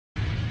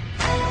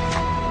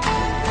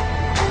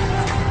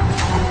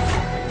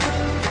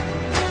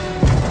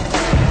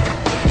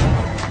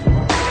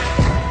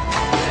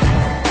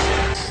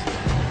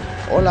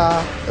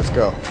Hola. Let's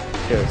go.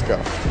 Okay, let's go.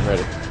 I'm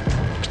ready.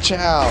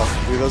 Ciao.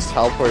 Dude, those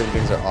teleporting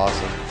things are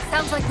awesome.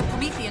 Sounds like the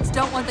Prometheans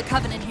don't want the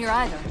Covenant here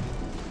either.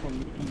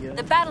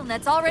 The battle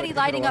net's already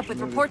lighting up with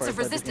reports of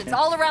resistance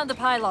all around the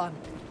pylon.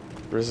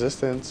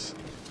 Resistance.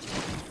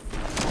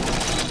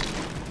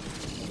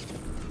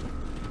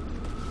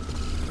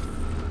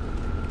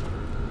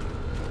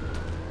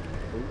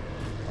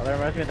 Oh, that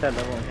reminds me of that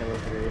level in Halo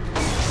 3.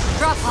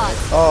 Drop pods.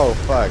 Oh,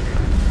 fuck.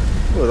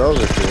 Ooh,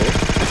 those are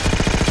cool.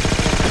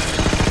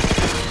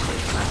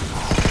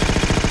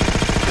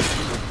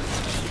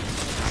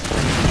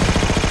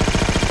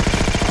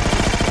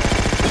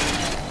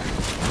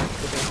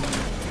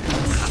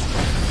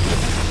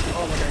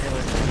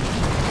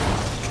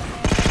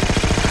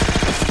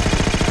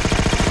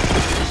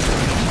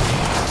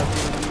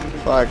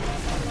 Fuck.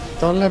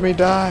 Don't let me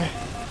die.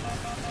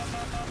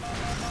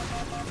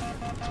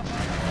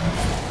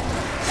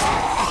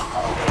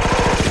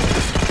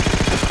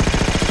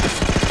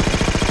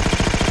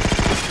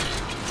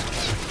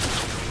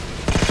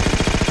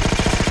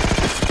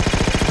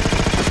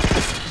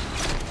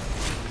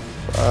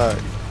 Fuck.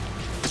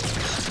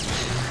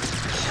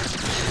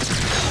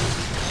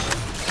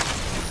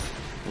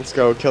 Let's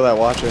go kill that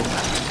watcher.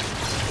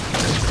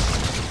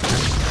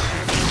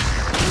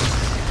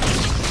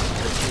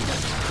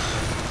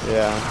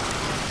 Yeah.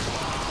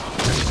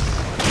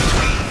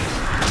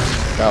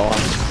 Got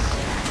one.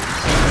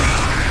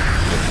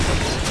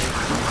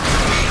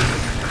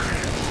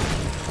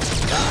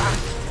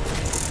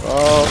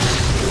 Oh.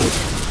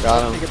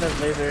 Got him. Get that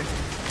laser.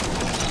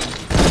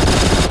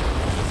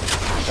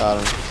 Got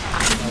him.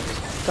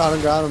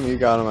 Got him. You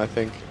got him, I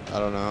think. I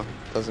don't know.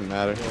 Doesn't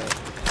matter. Yeah.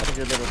 I think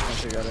your little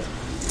country got it.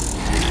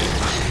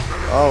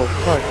 Oh,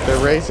 fuck.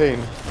 They're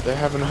racing. They're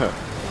having a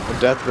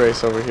death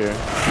race over here.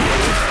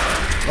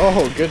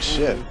 Oh, good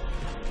shit.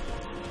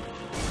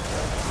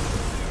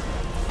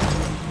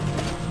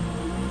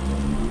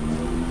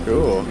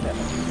 Cool.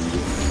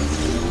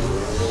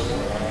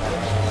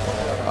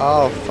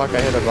 Oh, fuck, I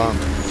hit a bump.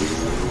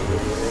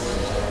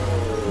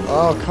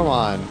 Oh, come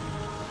on.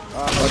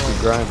 Fucking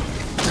grunt.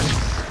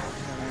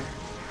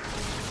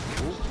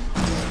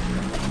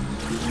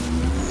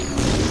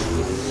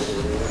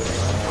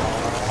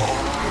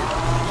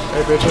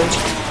 Hey,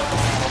 bitches.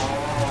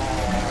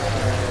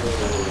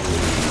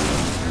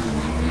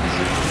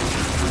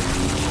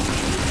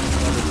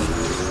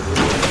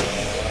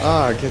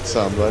 Ah, get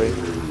some, buddy.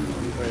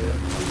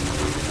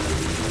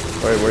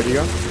 Wait, where'd you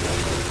go?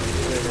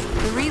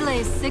 The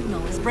relay's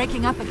signal is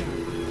breaking up again.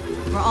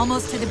 We're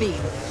almost to the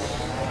beam.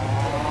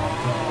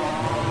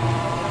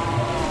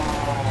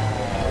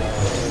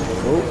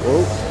 Oh,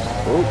 oh,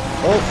 oh,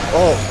 oh,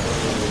 oh.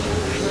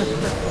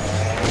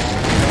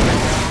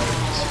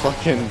 Just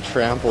fucking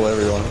trample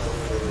everyone.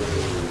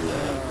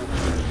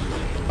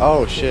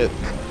 Oh, shit.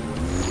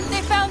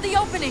 They found the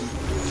opening.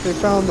 They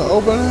found the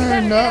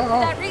opening. No.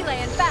 That relay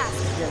and fast.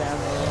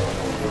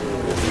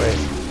 Wait.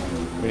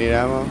 We need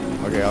ammo?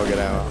 Okay, I'll get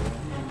ammo.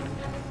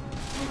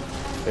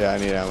 Yeah, I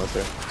need ammo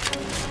too.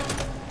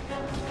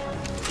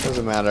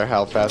 Doesn't matter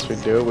how fast we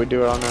do it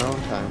on our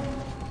own time.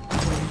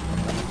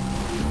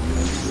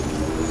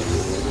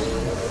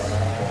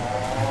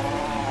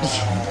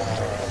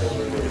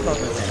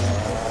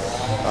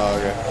 Oh,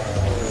 okay.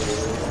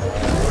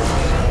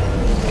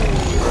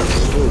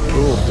 Ooh,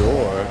 cool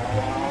door.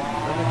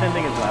 That's the same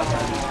thing as last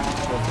time.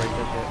 Don't break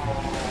this shit.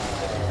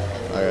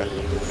 Okay.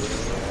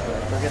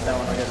 Forget that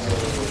one, I'll get it.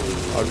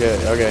 Okay,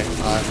 okay.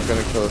 I'm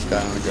gonna kill this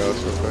guy on the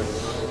ghost real quick.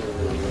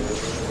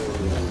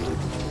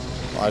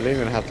 Well, I didn't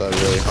even have to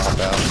really hop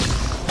out.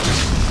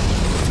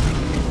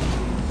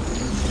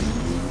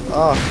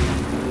 Oh.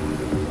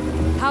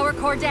 Power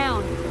core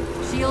down.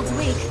 Shield's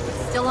weak,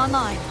 but still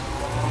online.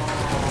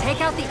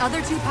 Take out the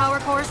other two power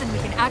cores and we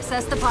can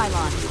access the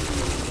pylon.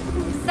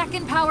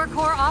 Second power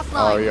core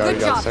offline. Oh, you already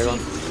Good got job, the second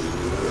Chief. one?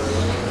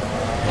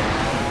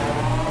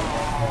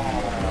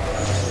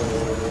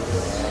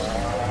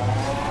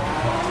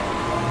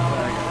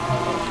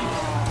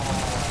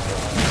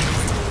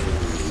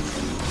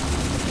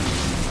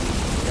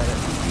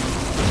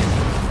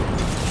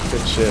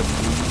 Good shit.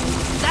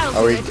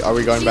 Are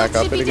we going back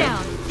up it again?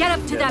 Down. Get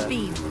up to that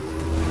beam.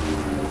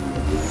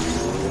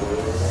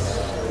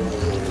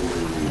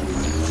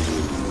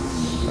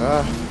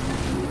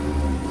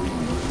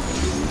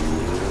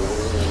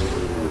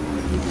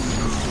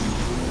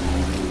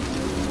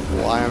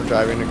 Why I'm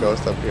driving the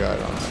ghost up here, I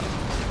don't know.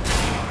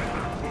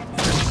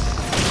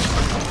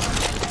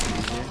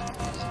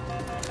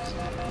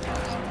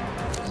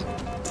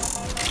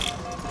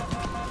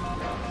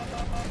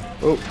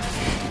 Oh,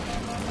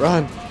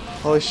 run!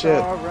 Holy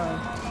shit! Oh, run!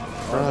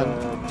 Run!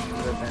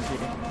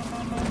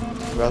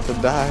 About to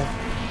die.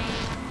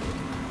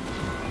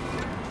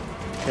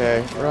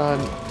 Okay, run!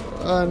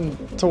 Run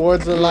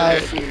towards the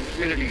light.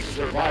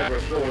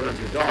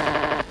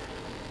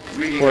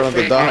 Report on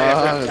the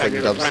dawn. It's like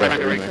a dubstep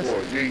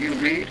remix. Do you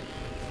read?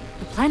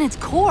 The planet's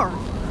core.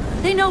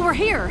 They know we're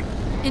here.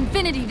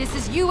 Infinity, this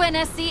is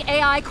UNSC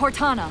AI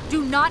Cortana.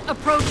 Do not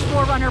approach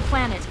Forerunner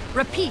planet.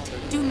 Repeat,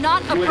 do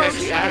not approach.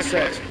 UNSC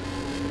asset.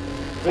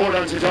 Forward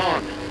onto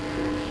dawn.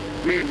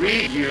 We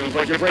read you,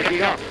 but you're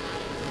breaking up.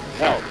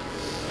 Help.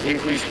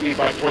 Increase speed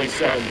by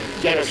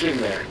 0.7. Get us in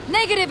there.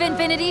 Negative,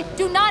 Infinity!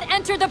 Do not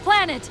enter the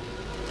planet!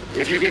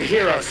 If you can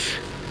hear us,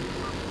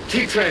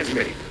 keep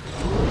transmitting.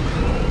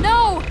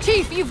 No!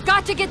 Chief, you've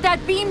got to get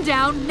that beam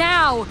down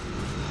now!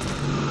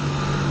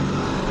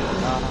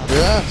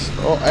 Yes.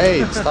 Oh,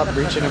 hey, stop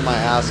reaching in my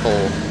asshole.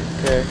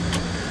 Okay.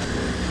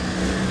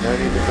 No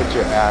need to put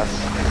your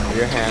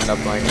hand up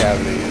my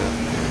cavity, you know.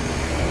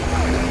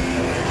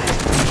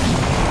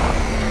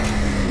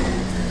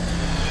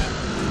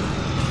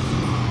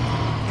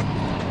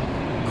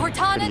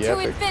 Cortana Pretty to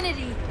epic.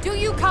 Infinity! Do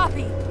you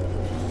copy?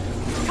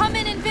 Come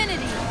in,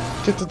 Infinity!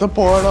 Get to the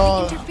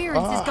portal. The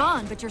interference is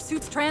gone, but your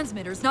suit's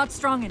transmitter's not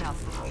strong enough.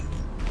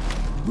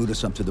 Route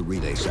us up to the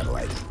relay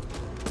satellite.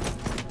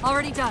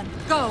 Already done.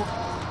 Go!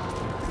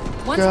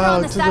 Once Go we're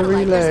on the to the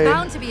satellite, relay. there's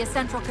bound to be a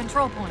central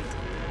control point.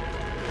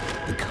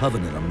 The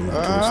Covenant are moving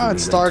towards the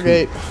It's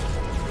relay,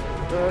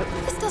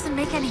 Stargate. This doesn't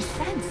make any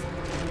sense.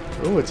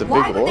 Ooh, it's a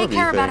Why big would they Orby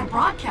care about a thing.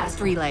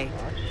 broadcast relay? too.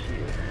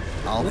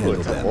 I'll Ooh, handle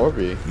it's an them.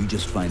 Orby. You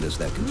just find us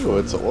that Ooh, control.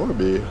 it's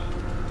Orby.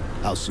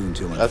 How soon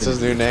till That's his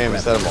new Infinity name.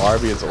 is Instead of wrapped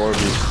Arby, it's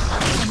Orby.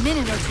 A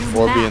minute or two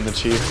Orby max. and the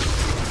Chief.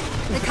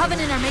 The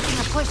Covenant are making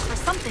a push for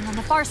something on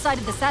the far side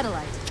of the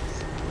satellite.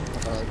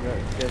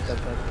 Good.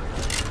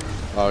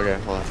 Oh, okay,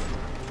 hold on.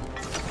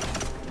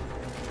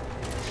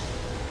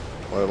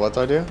 What do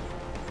I do?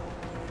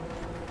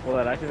 Will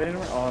that activate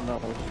anymore? Oh no,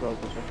 we'll just go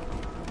this way.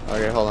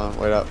 Okay, hold on.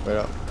 Wait up. What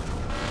the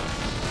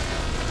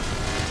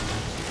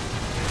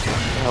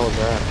hell is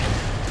that?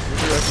 We'll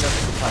be opening up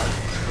at the top.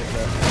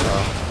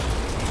 Oh,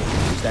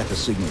 Is that the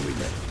signal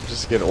relay?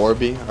 just get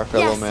Orby, our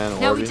fellow Yes. man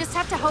Now Orby. we just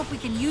have to hope we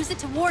can use it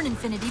to warn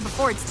Infinity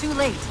before it's too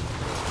late.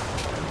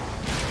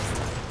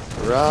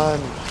 Run.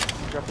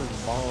 Drop his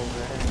balls,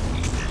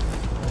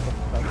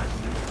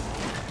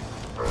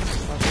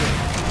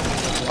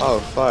 Oh,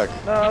 fuck.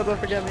 No, don't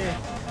forget me.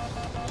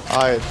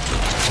 I.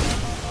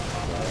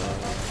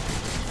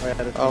 Wait,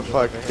 Oh,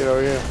 fuck. Get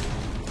over here.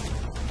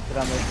 Get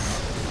on me.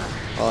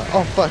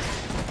 Oh, fuck.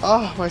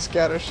 Oh, my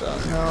scatter shot.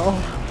 No.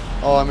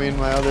 Oh, I mean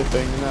my other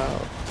thing. No.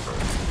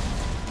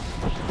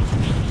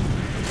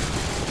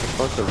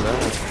 What the fuck was that?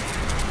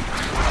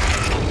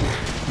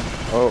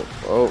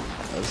 Oh,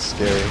 that's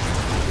scary.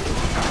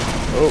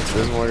 Oh,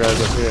 there's more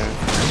guys up here.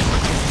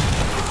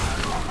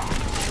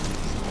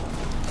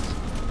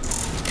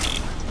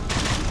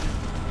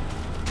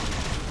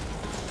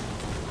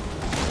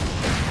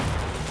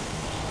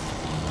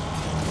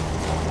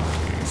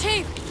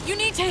 Chief, you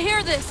need to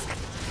hear this!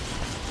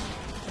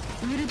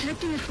 We're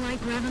detecting a slight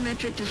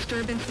gravimetric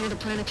disturbance near the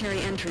planetary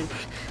entrance.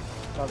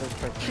 Oh, there's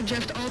quick.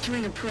 Suggest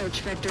altering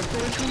approach vector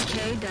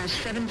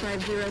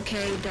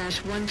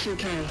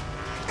 43K-750K-12K.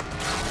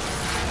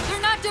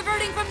 They're not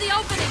diverting from the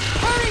opening!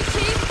 Hurry,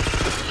 Chief!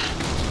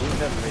 He's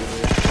definitely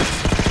weird.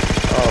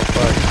 Oh,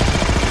 fuck.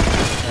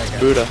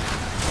 Buddha.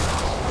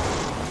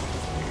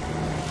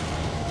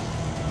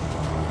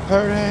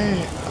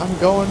 Hurry! I'm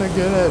going to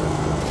get it.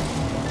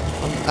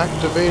 I'm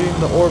activating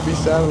the Orby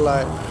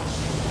satellite.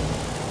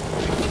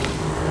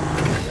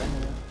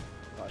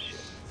 Oh shit.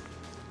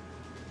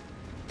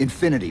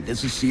 Infinity,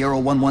 this is Sierra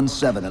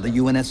 117 of the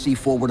UNSC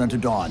forward unto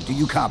dawn. Do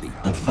you copy?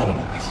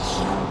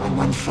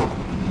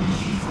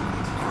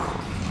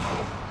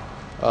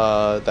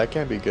 That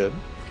can't be good.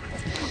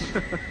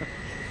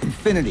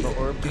 Infinity,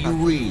 do you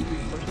read?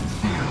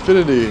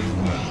 Infinity.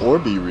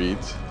 Orby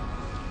reads.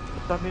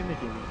 Stop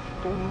mimicking me.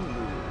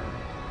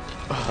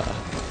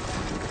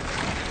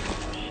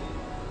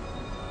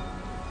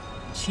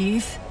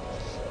 Chief?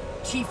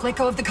 Chief, let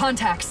go of the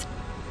contacts.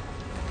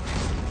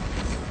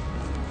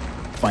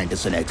 Find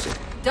us an exit.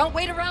 Don't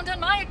wait around on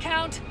my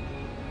account!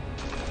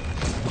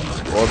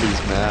 Orby's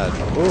mad.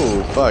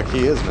 Ooh, fuck,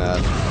 he is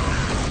mad.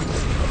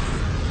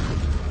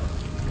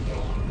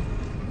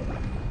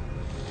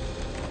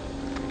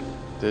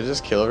 Did it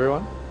just kill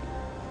everyone?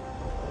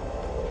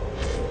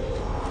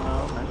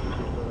 No, actually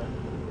she's still there.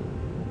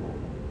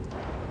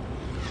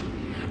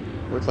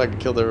 Looks like it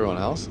killed everyone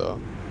else, though.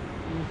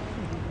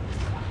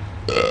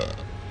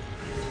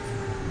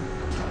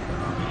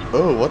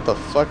 Oh, what the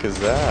fuck is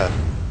that?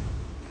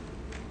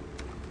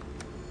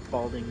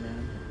 Balding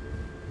man.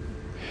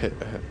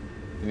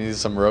 You need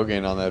some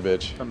Rogaine on that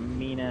bitch. Some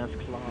mean ass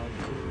claws.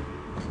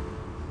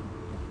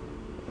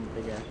 Some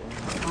big ass one.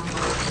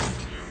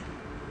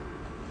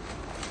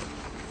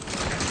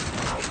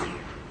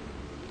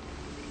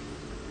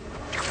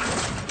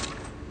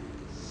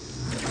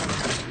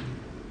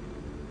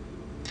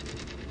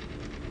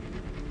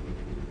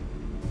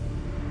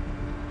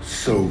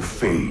 So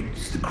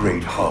fades the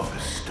great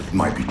harvest of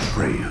my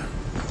betrayer.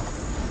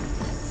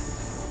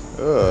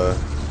 Ugh.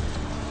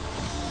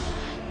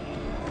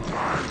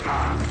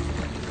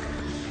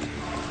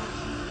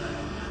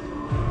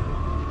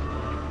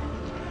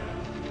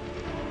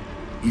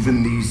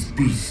 Even these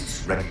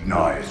beasts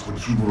recognize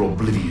what you were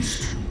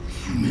oblivious to,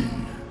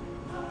 human.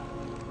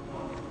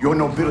 Your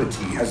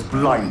nobility has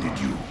blinded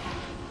you,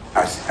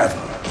 as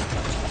ever.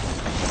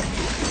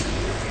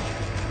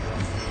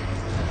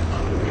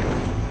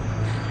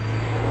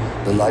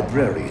 The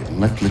librarian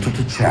left little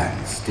to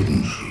chance,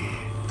 didn't she?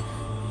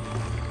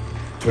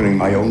 Turning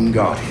my own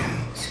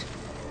guardians,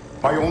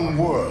 my own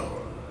world,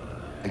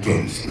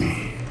 against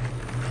me.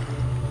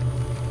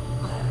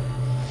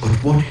 But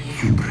what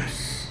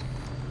hubris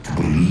to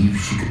believe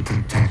she could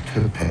protect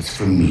her pets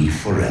from me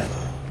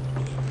forever.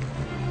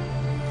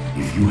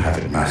 If you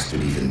haven't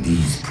mastered even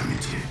these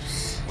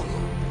primitives,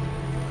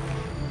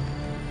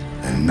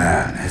 then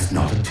man has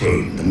not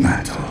attained the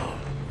mantle.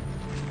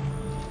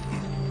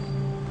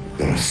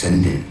 Your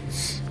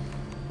ascendance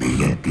may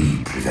yet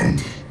be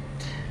prevented.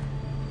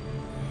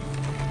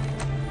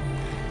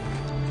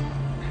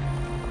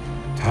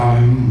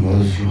 Time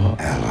was your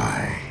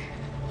ally,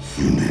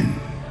 human.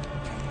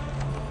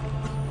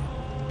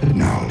 But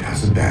now it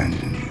has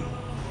abandoned you.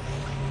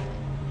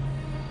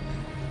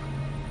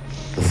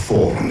 The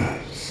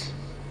Foreigners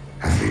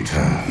have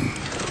returned.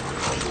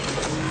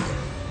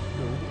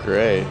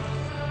 Great.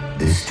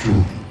 This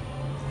tomb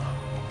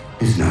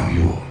is now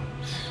yours.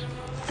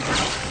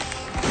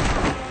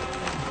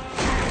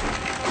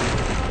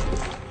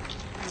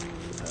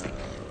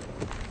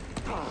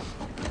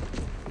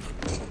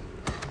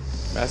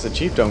 Master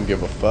Chief don't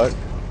give a fuck.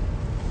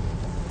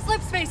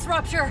 Slip space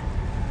rupture!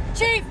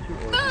 Chief,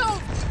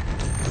 move!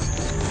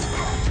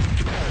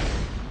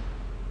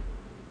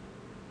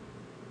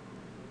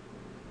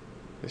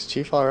 Is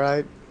Chief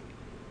alright?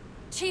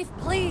 Chief,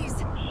 please!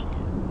 He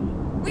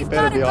We've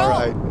better gotta be go!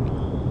 alright.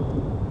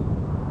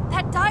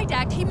 That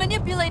Didact, he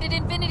manipulated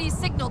Infinity's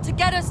signal to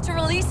get us to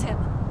release him.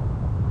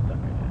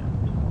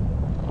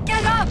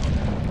 Get up!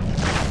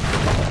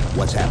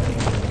 What's happening?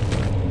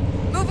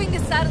 Moving the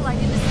satellite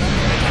into slip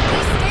space to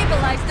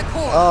destabilize the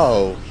core.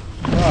 Oh,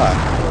 fuck.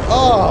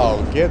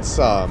 Oh, get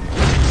some.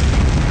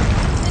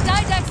 The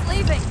Didact's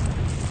leaving.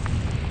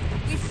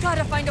 We've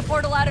gotta find a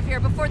portal out of here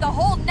before the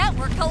whole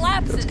network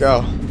collapses. Let's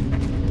go.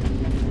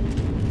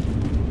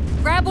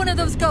 Grab one of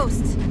those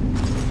ghosts.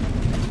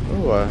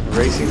 Ooh,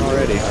 racing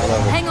already. I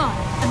love it. Hang on.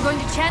 I'm going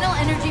to channel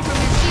energy from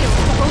your shield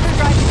to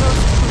overdrive the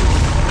ghost.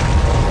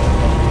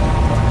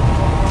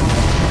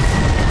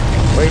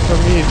 Wait for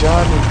me,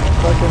 John.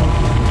 Fucking.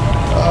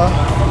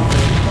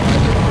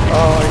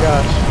 Oh my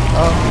gosh.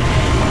 Oh.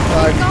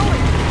 God. Keep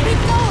going. Keep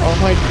going. Oh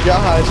my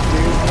gosh,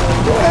 dude.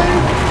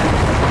 Wait.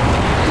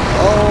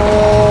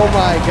 Oh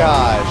my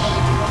gosh.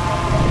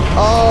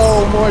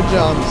 Oh, more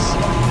jumps.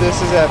 This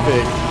is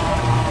epic.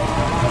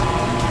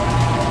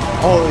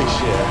 Holy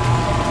shit.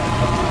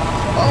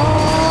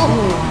 Oh,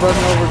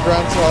 running over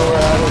grunts while we're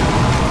at it.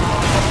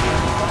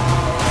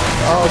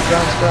 Oh,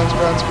 grunts.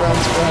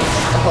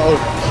 Oh,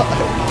 God.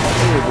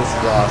 Dude, this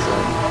is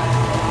awesome.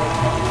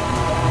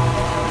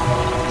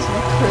 This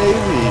is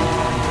crazy.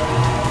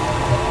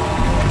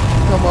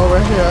 Come over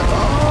here. Oh.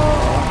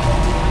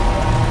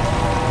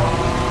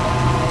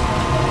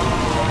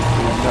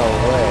 Dude, no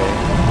way.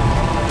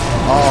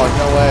 Oh,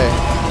 no way.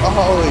 Oh,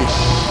 holy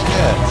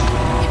shit.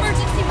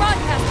 Emergency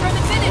broadcast from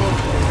Infinity.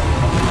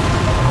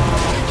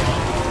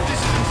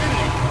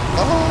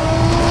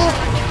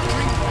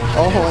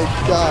 Oh my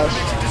gosh.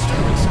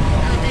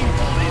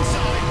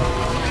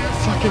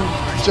 Fucking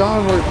John,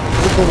 with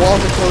the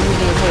walls are closing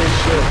in, holy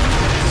shit.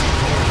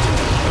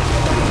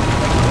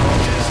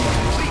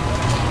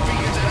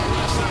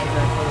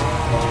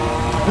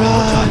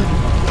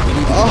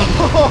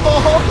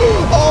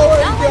 Oh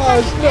my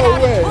gosh, no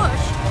way.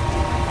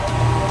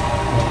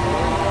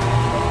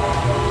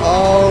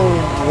 Oh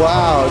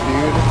wow,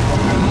 dude.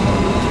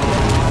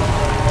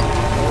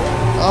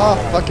 Oh,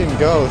 fucking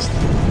ghost.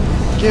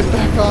 Get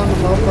back on the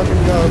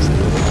motherfucking ghost.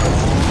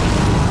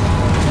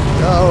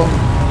 Go.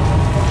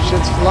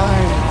 Shit's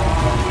flying.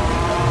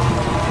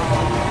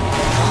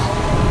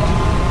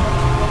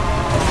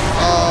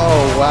 Oh,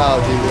 wow,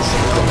 dude, this is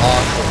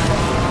awesome.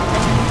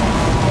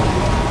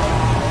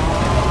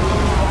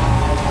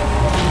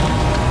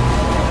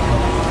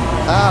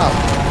 Ow.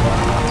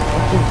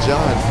 Fucking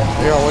John.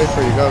 Here, I'll wait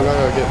for you. Go.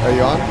 Are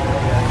you on?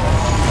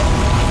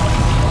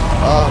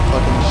 Oh,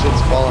 fucking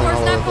shit's falling all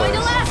over the place. Not going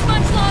to last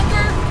much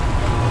longer.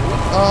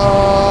 Oh!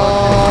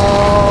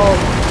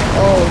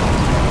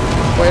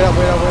 Wait up.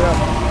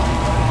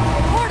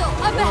 Portal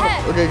up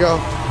ahead. Okay, go.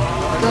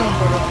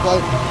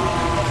 Flight.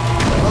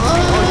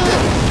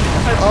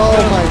 Oh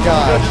my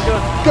gosh.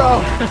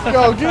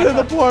 Go, get in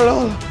the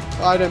portal.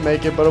 I didn't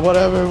make it, but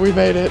whatever, we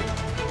made it.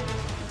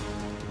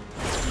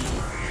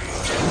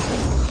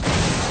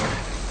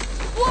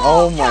 Whoa,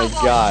 Oh my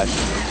gosh.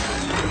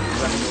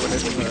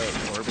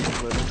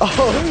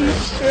 Oh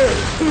shit.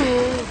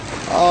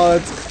 Oh,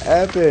 that's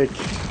epic.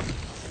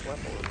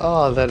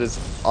 Oh, that is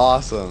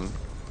awesome.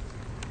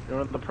 You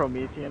know the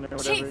Promethean or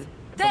whatever? Chief,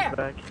 there!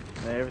 Back,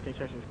 and everything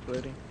starts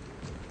exploding.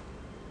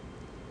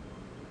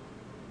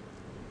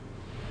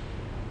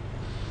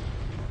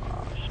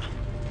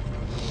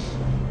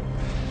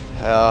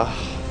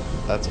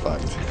 That's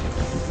fucked.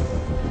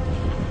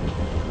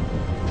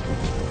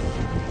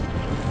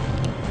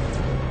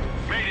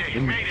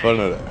 Mayday! Fun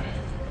of it.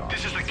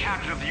 This is the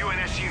captain of the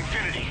UNSC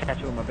Infinity. Catch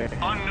you with my bare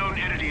hand. Unknown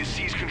entity has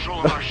seized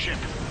control of our ship.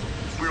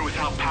 We're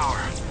without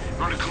power.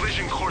 We're on a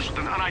collision course with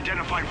an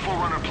unidentified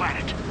Forerunner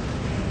planet.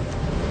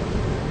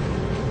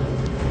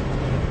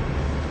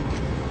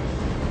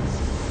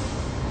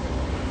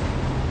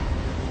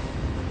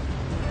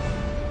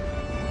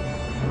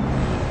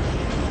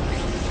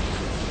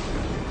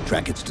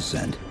 Track its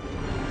descent.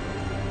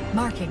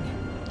 Marking.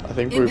 I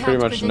think we pretty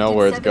much know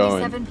where it's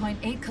going.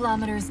 77.8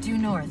 kilometers due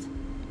north.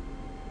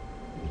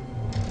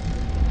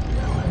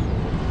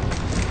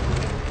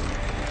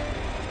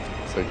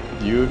 It's like,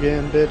 you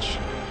again, bitch?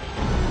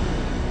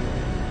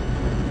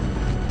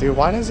 Dude,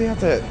 why does he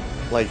have to,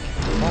 like,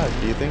 fuck,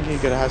 do you think he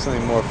could have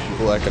something more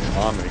fuel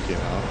economic, you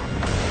know?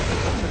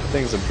 That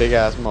thing's a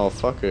big-ass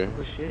motherfucker.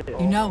 Oh, shit.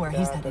 You know where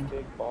he's heading.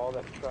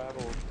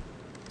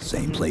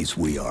 Same place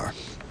we are.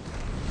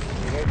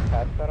 You guys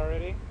passed that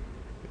already?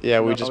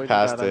 Yeah, we No, just got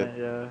passed on it.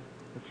 Yeah,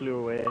 it flew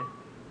away.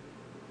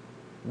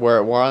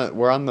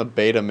 We're on the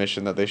beta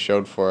mission that they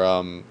showed for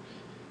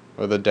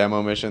or the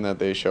demo mission that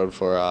they showed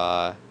for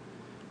what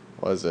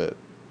was it?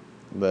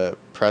 The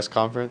press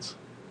conference?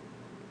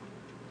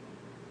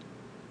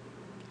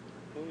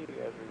 I knew you guys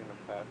were gonna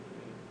pass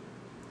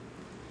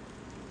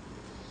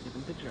me.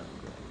 In the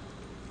jungle.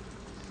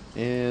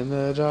 In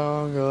the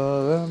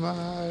jungle, the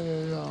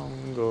mighty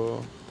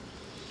jungle.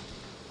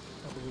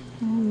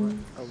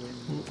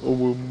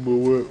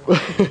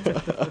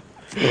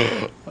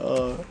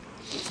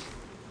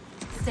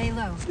 Stay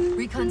low.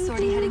 Recon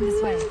sortie heading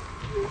this way.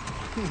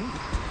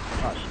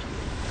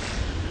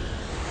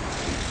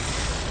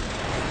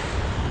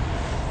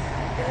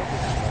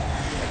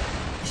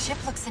 The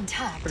ship looks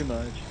intact. Pretty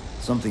much.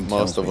 Something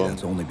Most tells of me them.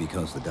 that's only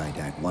because the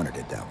Didact wanted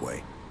it that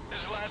way.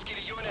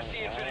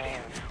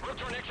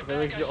 They're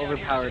like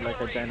overpowered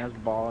like a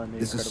giant ball and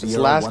This is incredible.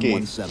 Sierra Lasky.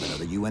 117 of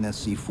the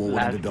UNSC forward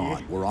under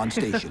Lasky. dawn. We're on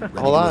station, ready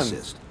Hold to on.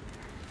 assist.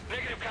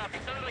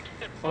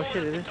 Oh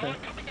shit, it is that.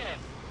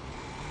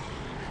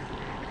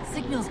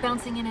 Signal's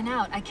bouncing in and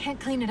out. I can't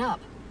clean it up.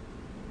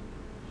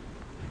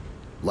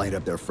 Light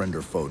up their friend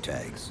or foe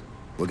tags.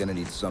 We're gonna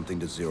need something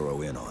to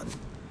zero in on.